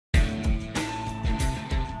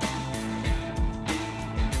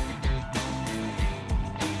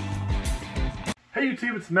Hey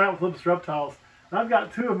YouTube, it's Matt with Olympus Reptiles. And I've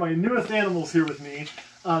got two of my newest animals here with me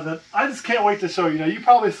that I just can't wait to show you. Now, you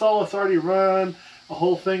probably saw us already run a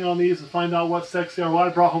whole thing on these and find out what sex they are. Well, I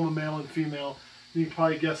brought home a male and female. You can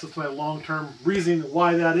probably guess it's my long-term reasoning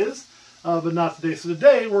why that is, but not today. So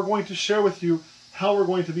today, we're going to share with you how we're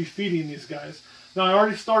going to be feeding these guys. Now, I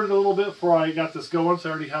already started a little bit before I got this going, so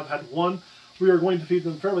I already have had one. We are going to feed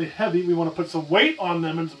them fairly heavy. We want to put some weight on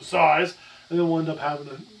them and some size, and then we'll end up having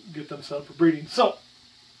to get them set up for breeding. So,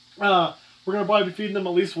 we're going to probably be feeding them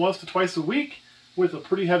at least once to twice a week with a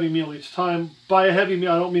pretty heavy meal each time. By a heavy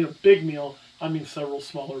meal, I don't mean a big meal. I mean several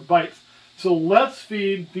smaller bites. So let's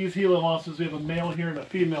feed these Gila monsters. We have a male here and a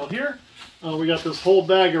female here. We got this whole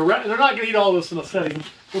bag of they're not going to eat all this in a setting.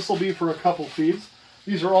 This will be for a couple feeds.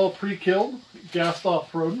 These are all pre-killed, gassed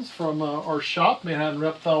off rodents from our shop, Manhattan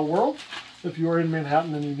Reptile World. If you are in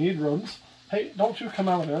Manhattan and you need rodents, hey, don't you come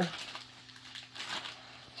out of there.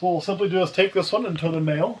 So what we'll simply do is take this one and tow the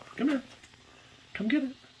male. Come here. Come get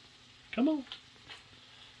it. Come on.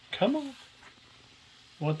 Come on.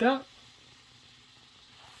 Want that?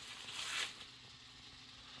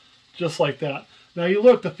 Just like that. Now you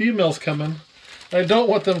look, the female's coming. I don't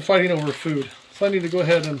want them fighting over food. So I need to go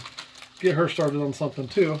ahead and get her started on something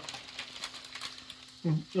too.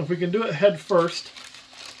 If we can do it head first,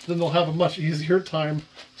 then they'll have a much easier time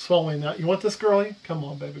swallowing that. You want this, girlie? Come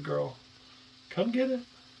on, baby girl. Come get it.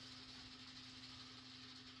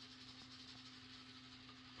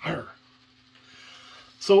 Her.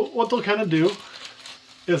 So what they'll kind of do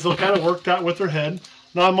is they'll kind of work that with their head.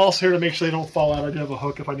 Now I'm also here to make sure they don't fall out. I do have a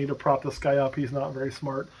hook if I need to prop this guy up. He's not very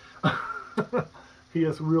smart. He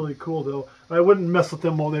is really cool though. I wouldn't mess with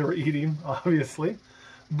them while they were eating, obviously.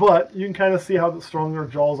 But you can kind of see how strong their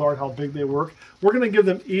jaws are and how big they work. We're going to give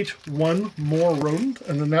them each one more rodent,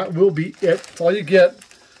 and then that will be it. That's all you get.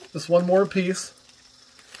 Just one more piece.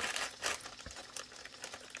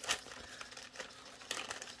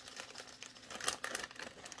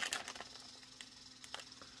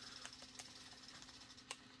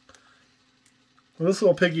 Well, this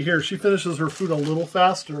little piggy here, she finishes her food a little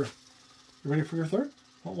faster. You ready for your third?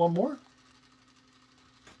 Want one more?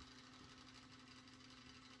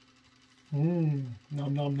 Nom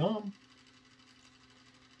nom nom.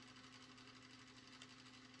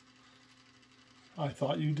 I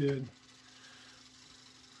thought you did.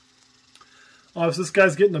 So this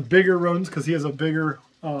guy's getting the bigger rodents because he has a bigger,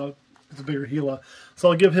 Gila.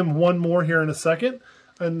 So I'll give him one more here in a second.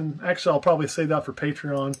 And actually, I'll probably save that for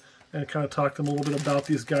Patreon and kind of talk to them a little bit about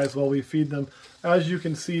these guys while we feed them. As you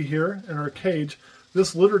can see here in our cage,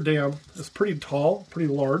 this litter dam is pretty tall, pretty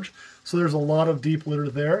large. So there's a lot of deep litter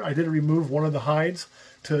there. I did remove one of the hides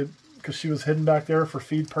because she was hidden back there for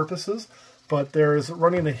feed purposes. But there's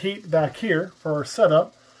running the heat back here for our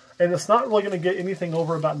setup. And it's not really going to get anything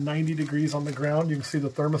over about 90 degrees on the ground. You can see the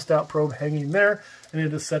thermostat probe hanging there. And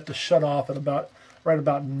it is set to shut off at right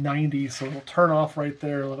about 90. So it'll turn off right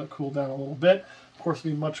there, let it cool down a little bit. Of course,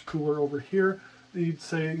 it'll be much cooler over here. You'd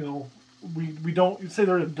say, you know, you'd say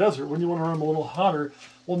they're in a desert when you want to run them a little hotter.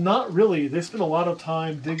 Well, not really. They spend a lot of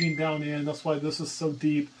time digging down in. That's why this is so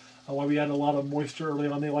deep, why we had a lot of moisture early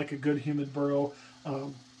on. They like a good humid burrow.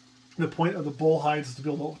 The point of the bull hides is to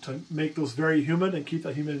be able to make those very humid and keep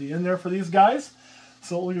that humidity in there for these guys.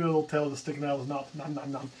 So look at the little tail that's sticking out of his mouth. Nom,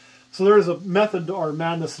 nom, nom. So there is a method to our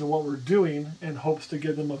madness in what we're doing in hopes to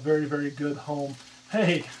give them a very, very good home.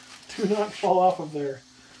 Hey, do not fall off of there.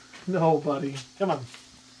 No, buddy. Come on.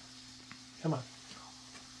 Come on.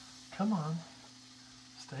 Come on.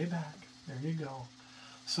 Stay back. There you go.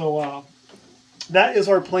 So that is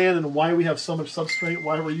our plan and why we have so much substrate,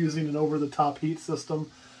 why we're using an over-the-top heat system.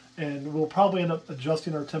 And we'll probably end up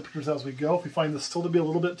adjusting our temperatures as we go. If we find this still to be a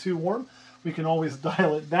little bit too warm, we can always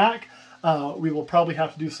dial it back. We will probably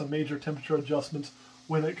have to do some major temperature adjustments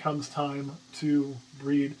when it comes time to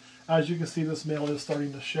breed. As you can see, this male is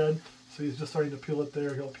starting to shed. So he's just starting to peel it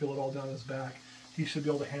there. He'll peel it all down his back. He should be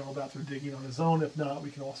able to handle that through digging on his own. If not, we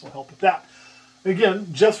can also help with that. Again,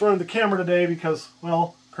 Jeff's running the camera today because,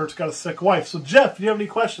 well, Kurt's got a sick wife. So, Jeff, do you have any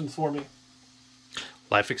questions for me?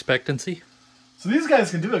 Life expectancy? So these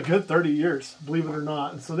guys can do a good 30 years, believe it or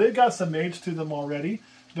not. And so they've got some age to them already.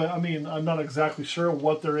 But, I mean, I'm not exactly sure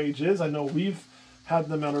what their age is. I know we've had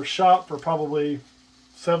them at our shop for probably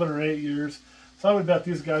 7 or 8 years. So I would bet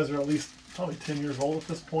these guys are at least probably 10 years old at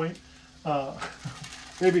this point.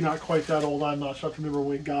 Maybe not quite that old. I'm not sure. I have to remember when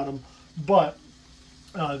we got them. But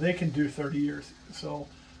they can do 30 years. So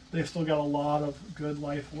they've still got a lot of good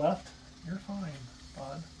life left. You're fine,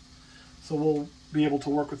 bud. So we'll be able to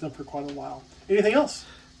work with them for quite a while. Anything else?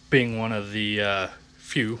 Being one of the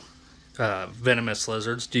few venomous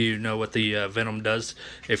lizards, do you know what the venom does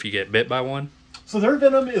if you get bit by one? So their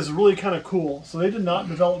venom is really kind of cool. So they did not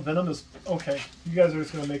develop venom as, okay, you guys are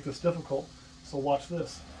just going to make this difficult. So watch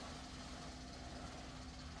this.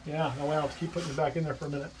 Yeah, no way, I'll keep putting it back in there for a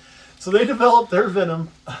minute. So they developed their venom,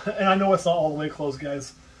 and I know it's not all the way closed,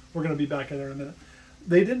 guys. We're going to be back in there in a minute.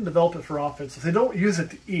 They didn't develop it for offense. They don't use it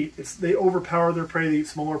to eat. They overpower their prey. They eat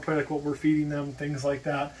smaller prey like what we're feeding them, things like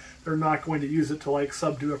that. They're not going to use it to like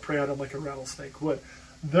subdue a prey item like a rattlesnake would.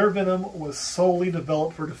 Their venom was solely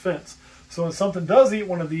developed for defense. So when something does eat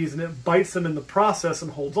one of these and it bites them in the process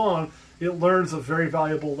and holds on, it learns a very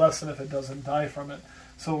valuable lesson if it doesn't die from it.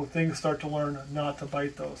 So things start to learn not to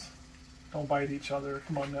bite those. Don't bite each other.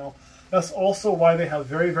 Come on now. That's also why they have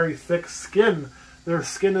very, very thick skin. Their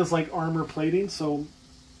skin is like armor plating, so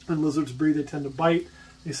when lizards breed, they tend to bite.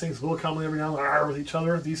 These things will come every now and then with each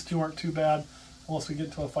other. These two aren't too bad, unless we get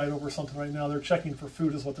into a fight over something right now. They're checking for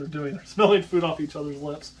food is what they're doing. They're smelling food off each other's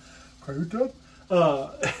lips. And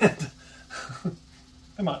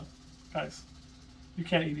come on, guys. You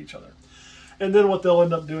can't eat each other. And then what they'll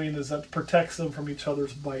end up doing is that protects them from each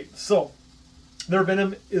other's bite. So their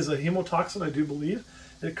venom is a hemotoxin, I do believe.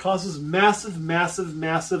 It causes massive, massive,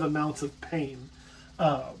 massive amounts of pain.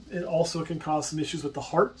 It also can cause some issues with the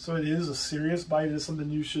heart, so it is a serious bite. It is something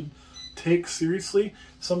you should take seriously.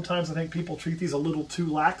 Sometimes I think people treat these a little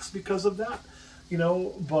too lax because of that, you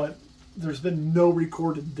know, but there's been no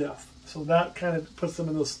recorded death. So that kind of puts them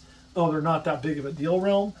in this, oh, they're not that big of a deal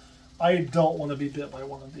realm. I don't want to be bit by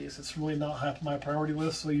one of these. It's really not my priority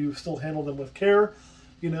list, so you still handle them with care,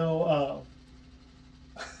 you know.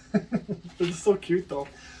 It's so cute, though.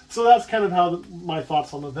 So that's kind of how my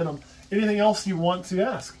thoughts on the venom. Anything else you want to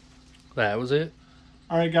ask? That was it.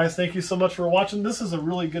 All right, guys, thank you so much for watching. This is a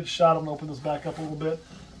really good shot. I'm going to open this back up a little bit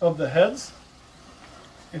of the heads,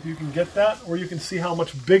 if you can get that, or you can see how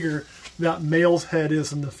much bigger that male's head is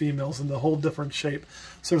than the female's, and the whole different shape.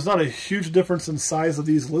 So there's not a huge difference in size of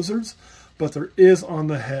these lizards, but there is on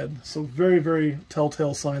the head. So very, very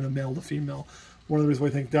telltale sign of male to female. One of the reasons why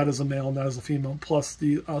I think that is a male and that is a female, plus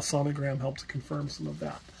the sonogram helps to confirm some of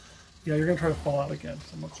that. Yeah, you're going to try to fall out again,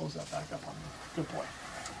 so I'm going to close that back up on you. Good boy.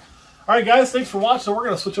 All right, guys, thanks for watching. So we're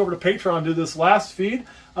going to switch over to Patreon and do this last feed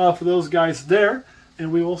for those guys there,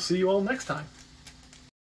 and we will see you all next time.